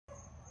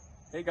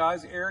Hey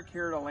guys, Eric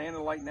here at Land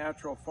of Light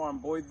Natural Farm.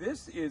 Boy,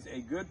 this is a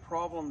good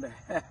problem to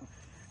have.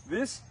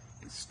 This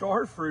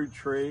starfruit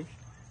tree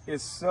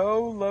is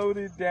so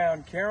loaded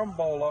down,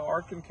 Carambola,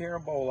 Arcan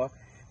Carambola.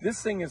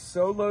 This thing is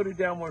so loaded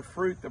down with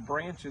fruit, the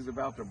branch is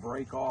about to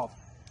break off.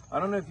 I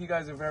don't know if you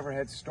guys have ever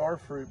had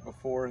starfruit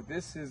before.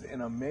 This is an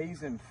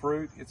amazing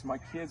fruit. It's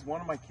one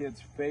of my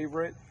kids'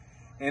 favorite,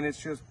 and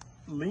it's just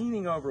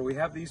leaning over. We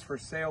have these for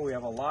sale. We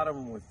have a lot of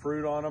them with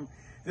fruit on them.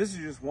 This is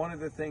just one of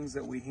the things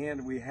that we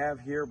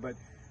have here, but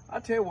I'll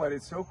tell you what,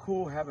 it's so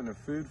cool having a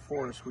food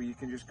forest where you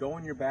can just go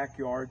in your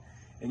backyard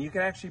and you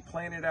can actually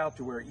plan it out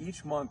to where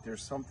each month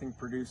there's something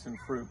producing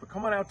fruit. But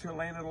come on out to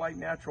Land of Light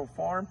Natural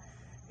Farm,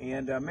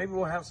 and maybe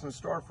we'll have some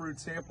starfruit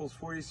samples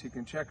for you so you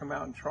can check them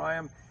out and try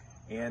them.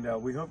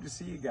 And we hope to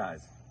see you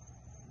guys.